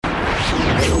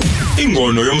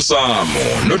Ingono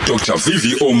Yomsamo no Dr.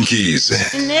 VVO Mkhize.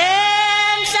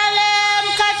 Nemhlale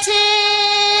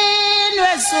emkhathini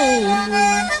wezulu.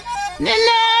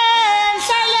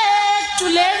 Nemhlale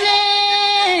tulele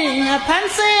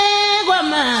ngaphansi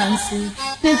kwamanzi.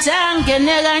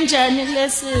 Nithangene kanjani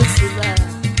lesisiba?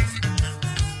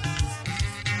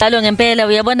 Halo ngempela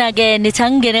uyabona ke nithi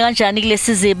angene kanjani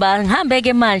kulesi ziba ngihambe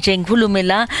ke manje ngikhulume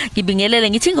la ngibingelele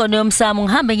ngithi Ingono Yomsamo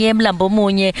ngihambe ngiye emlambo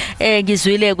omunye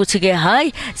ngizwile ukuthi ke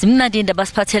hayi zimnandi indaba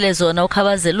siphathele zona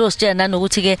ukhabazelo sitshela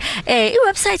nanokuthi ke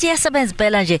iwebsite iyasebenza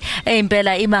impela nje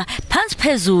impela ima phansi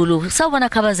phezulu sawubona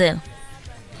khabazelo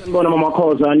Ngibona mama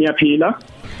Khoza niyaphila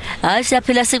hayi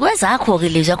siyaphila sikwezakho ke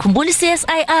lezi yakhumbula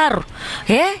iCSIR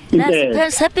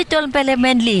nasiphetol impela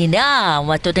emenlini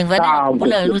madoda ngifanele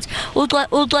ukubula ukuthi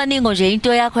ucwaningo nje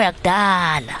into yakho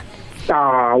yakudala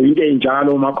into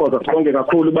enjalo makhoza sibonge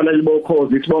kakhulu balali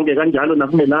bokhozi sibonge kanjalo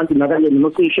nakumelanti nakanye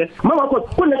noSishe mama Khoza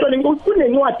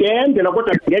kunencwadi endela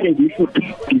kodwa ngeke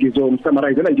ngiyifuthi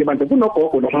ngizomsummarizela nje manje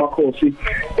kunogogo lamakhosi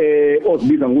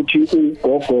ozibiza ukuthi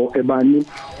ugogo ebani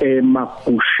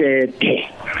Magushethe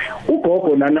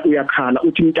ugogo lana uyakhala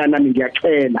uthi mntanami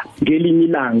ngiyacela ngelinye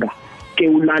ilanga ke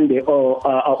ulande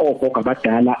ogogo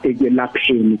abadala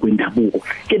ekwelapheni kwendabuko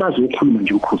ke bazokhuluma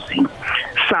nje ukhosini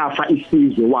safa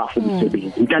isizwe wafa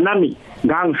umsebenzi mntanami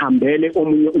ngangihambele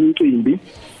omunye umcimbi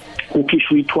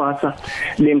ukhishwa ithwasa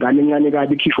lengane encane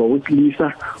kabi ikhishwa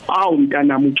wesilisa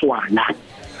mntanami utshwala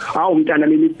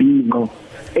mntanami imibhinqo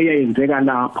eyayenzeka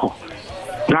lapho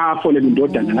ngafonela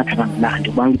indodana lapha bangilande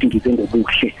bangithi ngize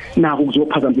ngobuhle nako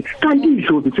kuzophazamisa kanti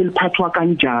idlozi seliphathwa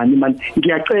kanjani manje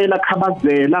ngiyacela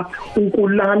khabazela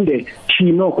ukulande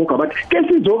thina ogogo abathi ke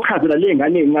sizochazela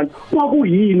lengane encane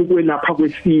kwakuyini kwelapha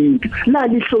kwesintu la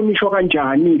lihlonishwa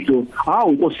kanjani idlozi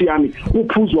nkosi yami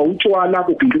uphuzwa utshwala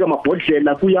kugindika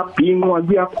amabhodlela kuyabhinqwa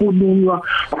kuyakhulunywa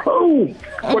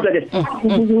kodwa ke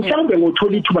mhlawumbe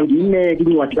ngothola ithuba ngiyineke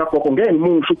incwadi kagogo ngeke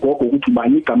ngimusho ugogo ukuthi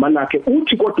ubani igama lakhe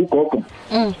uthi kodwa ugogo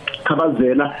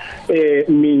khabazela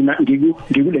mina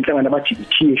ngikulenhlangano abathi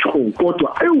THO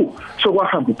kodwa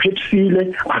sokwahamba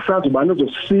uphethile asazi ubani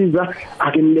uzosisiza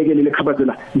ake nilekelele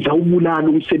khabazela ngizawubulala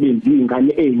umsebenzi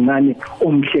ingane ezincane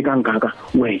omhle kangaka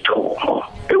wethongo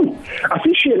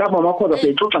asishiye lapha mama Khoza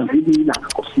seyixoxa nzibila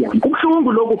nkosi yami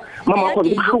kubhlungu lokho mama Khoza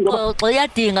kubhlungu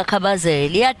iyadinga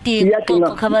khabazela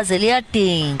iyadinga khabazela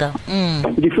iyadinga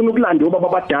ngifuna ukulanda obaba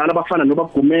abadala abafana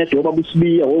nobabugumede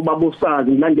obabusbiya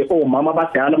obabosazi ngilande omama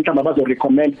abadala mhlawumbe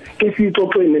abazorecommend ke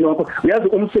sixoxweni nokho uyazi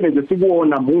umsebenzi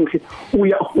esikuwona muhle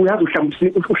uyazi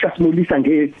uhlasimulisa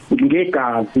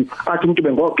ngegazi athi umuntu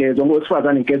bengogezwa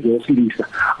ngowesifazane ngeze yosilisa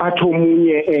athi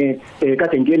omunye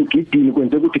kade ngiyengidini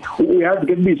kwenze ukuthi uyazi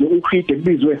ke kubizwe ukhide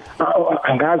kubizwe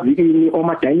angazi ini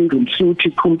oma dining room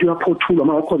suit umuntu uyaphothulwa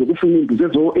mama Khoza kufuna imbuzo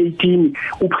ezo 18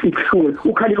 uphikhlule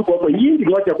ukhalile ugogo yini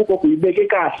incwadi yakho ugogo uyibeke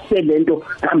kahle lento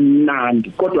kamnandi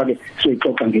kodwa ke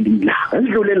siyixoxa ngelinye la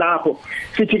sidlule lapho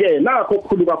sithi ke nakho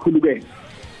okukhulu kakhulu ke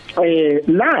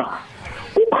la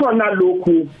ukhona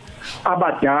lokhu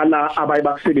abadala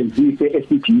abayibakusebenzise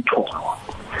esithi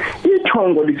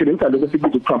ithongo lisebenzisa lokho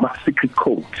sikubiza ukuthi ama-secret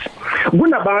codes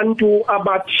kunabantu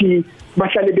abathi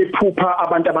bahlale bephupha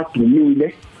abantu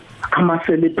abadumile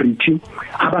ama-celebrity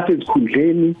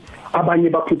abasezikhundleni abanye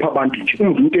baphupha abantu nje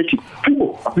umuntu ethi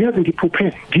uyazi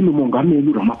ngiphuphe nginomongameli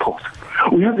uRamaphosa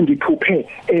uyazi ngiphuphe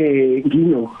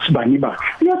ngino Sibaniba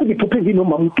uyazi ngiphuphe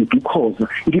nginomama uDudu Khoza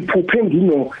ngiphuphe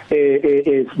ngino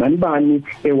Sibanibani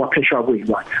waphesha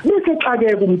kwezwana bese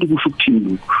xakeka umuntu kusho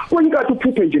ukuthini konikathi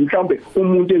uphuphe nje mhlawumbe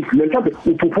umuntu edlule mhlawumbe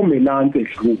uphupha umelansi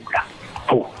edlula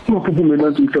uphupha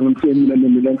umelansi mhlawumbe mina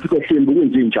nemelansi kwehlembu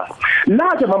kwenze njalo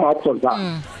la mama Khoza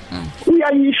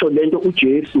uyayisho lento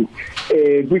uJesu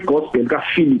kwigospel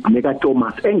kaPhilip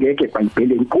nekaThomas engeke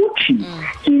eBhayibhelini kuthi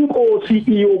inkosi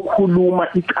iyokhuluma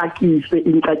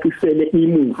icacisele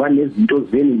imuva nezinto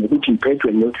zenu ngokuthi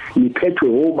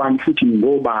niphethwe obani futhi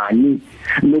ngobani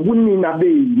nobunina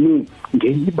benu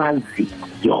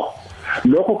ngeyibaziyo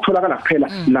lokho kutholakala kuphela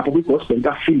lapho kwigospel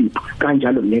kaPhilip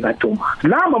kanjalo nekaThomas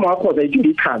la mama Khoza ithi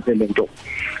ngichaze lento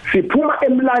siphuma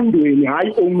emlandweni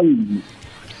hayi omini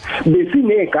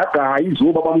besinegagayi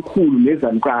izoba bamkhulu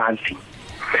nezalukazi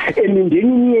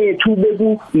emindeni yethu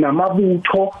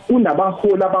bekunamabutho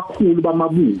kunabaholi abakhulu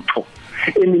bamabutho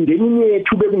emindeni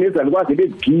yethu bekunezalukwazi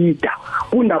bezigida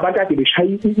kunabantu ade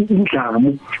beshaya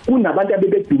indlamu kunabantu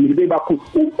abebedumile bebakhulu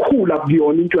ukukhula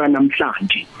kuyona into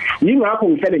yanamhlanje yingakho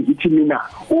ngihlale ngithi mina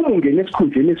uma ungena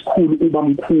esikhundleni esikhulu uba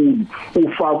mkhulu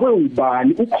ufakwe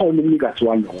ubani ukhona umnikazi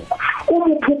walokho uma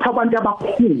uphupha abantu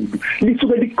abakhulu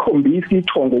lisuke likukhombisa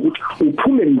ithongo ukuthi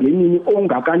uphume emndenini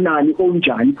ongakanani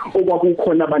onjani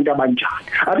okwakukhona abantu abanjani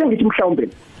ake ngithi mhlawumbe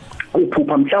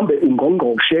uphupha mhlambe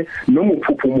ungqongqoshe noma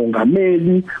uphupha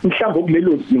umongameli mhlambe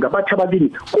kulelo zinga bathi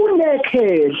ababili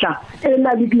kunekhehla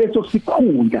elali kuleso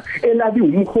sikhundla elali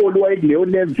umholi wayekuleyo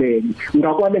level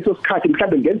ngakwaleso sikhathi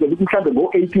mhlambe ngenzeka ukuthi mhlambe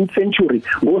ngo-18th century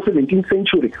ngo-17th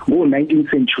century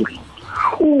ngo-19th century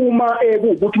uma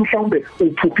ukuthi mhlawumbe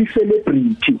uphupha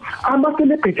celebrity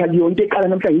ama-celebrity aliyonto eqala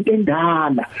namhlanje into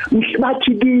endala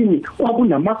bathi kini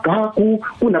kwakunamagagu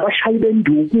kunabashayi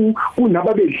benduku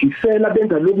kunababedlisela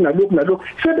benza lokhu nalokhu nalokhu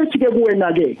sebethi-ke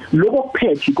kuwena-ke lokho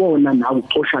kuphethe kona nawe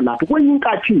uxosha lapho kwenye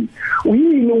inkathi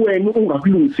uyini wena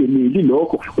ungakulungiseleli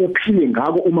lokho uphile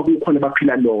ngako uma kukhona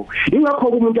baphila lokho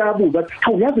ingakho-ke umuntu ayabuza athi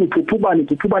awuyazi ngiphupha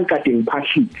ubani kade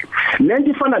ngiphahlile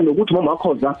lento ifana nokuthi mama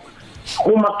wakhoza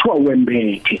uma kuthiwa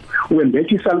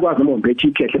wembethe isalukwazi noma wembethe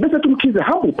ikhehle besethi Mkhize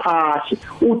hamba uphashe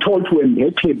uthola ukuthi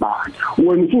wembethe bani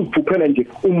wena usuphuphela nje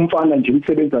umfana nje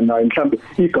usebenza naye mhlambe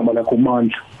igama lakho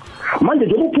Mandla manje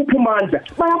nje uphupha uMandla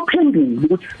bayaphendula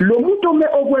ukuthi lo muntu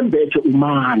okwembethe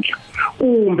uMandla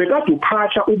kumbe kade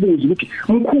uphasha ubuza ukuthi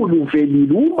mkhulu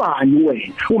uvelile ubani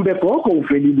wena kumbe gogo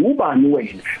uvelile ubani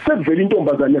wena sekuvela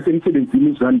intombazana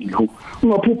yasemsebenzini uZandiwe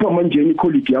ungaphupha manje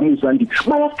icolleague yami uZandiwe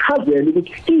bayachazela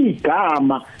ukuthi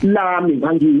igama lami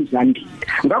ngangiyizandile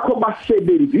ngakho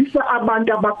basebenzisa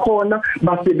abantu abakhona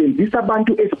basebenzisa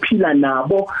abantu esiphila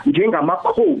nabo njengama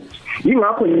codes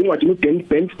ingakho incwadi uDan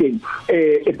Bernstein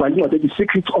ebhalwe The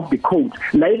Secrets of the Code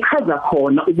la ichaza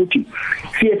khona ukuthi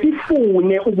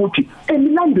sifune ukuthi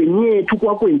emilandweni yethu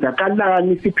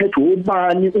kwakwenzakalani siphethwe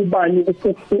ubani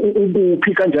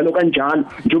ukuphi kanjalo njengoba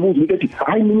umuntu ethi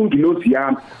hayi mina ingilozi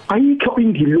yami ayikho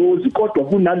ingilozi kodwa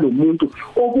kunalomuntu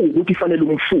okuwukuthi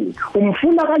fanele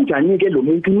umfuna kanjani ke lo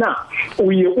muntu na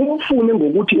uye umfune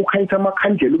ngokuthi ukhanyisa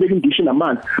amakhandlela ubeke indishi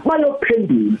namanzi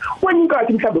bayophendula kwenye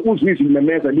inkathi mhlawumbe uzwizwe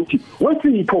imemeza lithi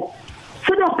wesipho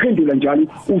sebaphendula njalo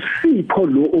usipho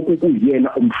lo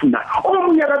okukuyena umfunayo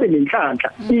omunye akabe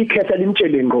nenhlanhla ikhetha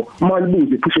limtshele ngo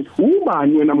malibuze phushe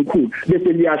ubani wena mkhulu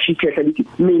bese liyasha ikhetha lithi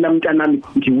mina mntanami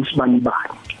ngiwusibani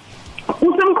bani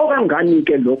usemqoka ngani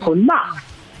ke lokho na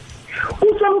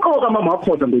usemqoka mama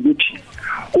wakhoza ngokuthi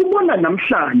ubona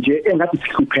namhlanje engathi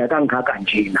sihlupheka kangaka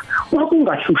njena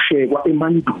kwakungahlushekwa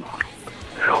emandulo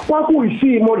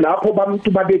kwakuyisimo lapho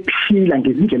abantu babephila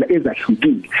ngezindlela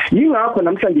ezahlukile yingakho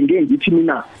namhlanje ngeke ngithi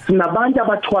mina sinabantu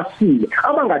abathwasile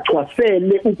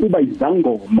abangathwasele ukuba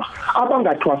izangoma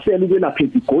abangathwasele ukwelapha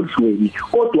ezigodlweni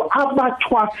kodwa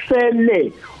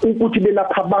abathwasele ukuthi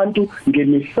belapha abantu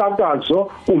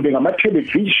ngemisakazo kumbe ngama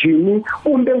television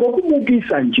kumbe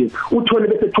ngokubukisa nje uthole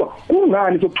bese kuthiwa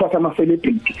kungani sokuthwasa ama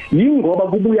celebrity yingoba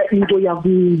kubuya into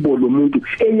yakubo lo muntu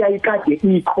eyayikade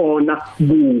ikhona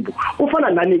kubo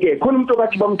ufana nani ke khona umuntu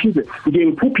okathi bamkhize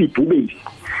ngiphupha ibhubesi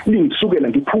lingisukela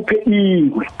ngiphuphe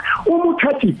ingwe uma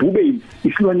uthatha ibhubesi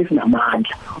isilwane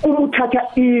esinamandla uma uthatha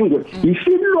ingwe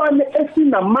isilwane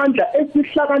esinamandla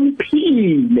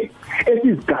esihlakaniphile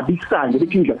esizigabisayo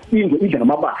bethi ingwe idla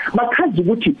ngamabala bakhazi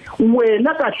ukuthi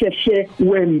wena kahle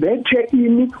wembethe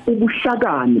ini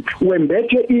ubuhlakani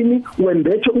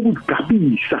wembethe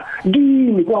ukuzigabisa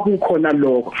kini kwakukhona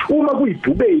lokho uma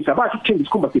kuyibhubesi abathi thenga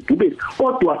isikhumba sebhubesi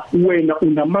kodwa wena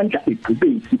unamandla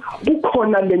ebhubesi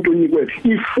kukhona lento nikwe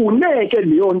ifuneke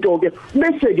leyo nto ke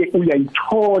bese ke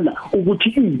uyayithola ukuthi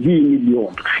iyini leyo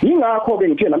nto ingakho ke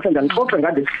ngithe namhlanje ngixoxe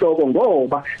ngale sihloko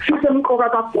ngoba sisemqoka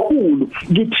kakhulu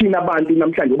kithina abantu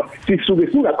namhlanje ngoba sisuke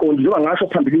singaqondi njengoba ngasho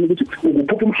phambilini ukuthi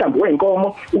ukuphupha umhlambi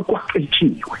wenkomo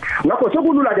ukwaqetshiwe ngakho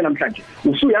sekulula ke namhlanje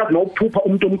usuyazi nokuphupha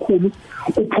umuntu omkhulu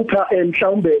uphupha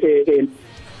mhlawumbe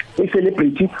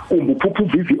celebrity umbuphuphu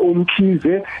VVO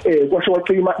Mkhize kwasho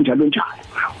wacima njalo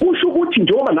kusho ukuthi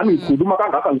njengoba nami ngikhuluma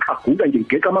kangaka ngiqhagula nje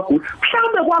ngigeqa amagulu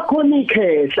mhlambe kwakhona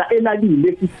ikhehla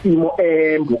elalile isimo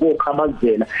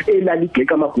kokhabazela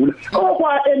elaligeqa amagulu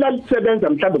okwa elalisebenza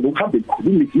mhlambe ngokuhamba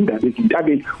ekhuluma izindaba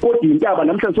ezintabeni kodwa intaba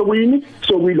namhlanje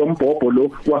sokuyilo mbhobho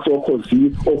lo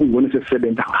wasokhozini okungone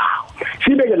sesisebenza ngawo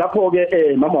sibeke lapho ke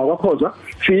mama wakhoza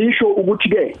sisho ukuthi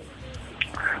ke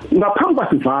ngaphambi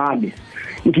kwasivale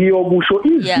ngiyokusho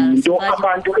izinto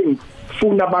abantu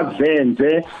engifuna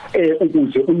bazenze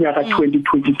ukuze unyaka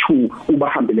 2022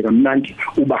 ubahambele kamnandi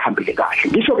ubahambele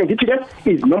kahle ngisho ke ngithi ke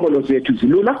izinombolo zethu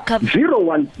zilula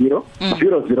 010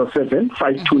 007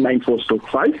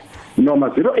 5294/5 noma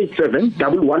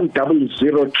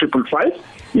 087110055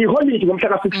 iholiday ngomhla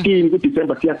ka16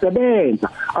 kuDisemba siyasebenza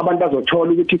abantu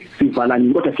bazothola ukuthi sivala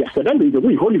nini kodwa siyasebenza nje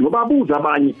kuyiholiday ngoba abuza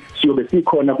abanye siyobe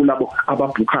sikhona kulabo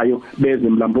ababhukayo beze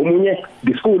Mlambo Omunye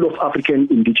the School of African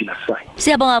Indigenous Science.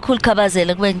 Siyabonga kakhulu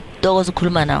Khabazela kube ntokozo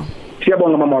ukukhuluma nawe.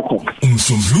 Siyabonga mama wakho.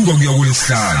 Umsombuluko kuya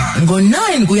kulesihlanu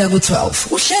ngo9 kuya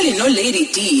ku12 uhleli no Lady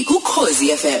D ku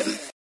Khosi FM.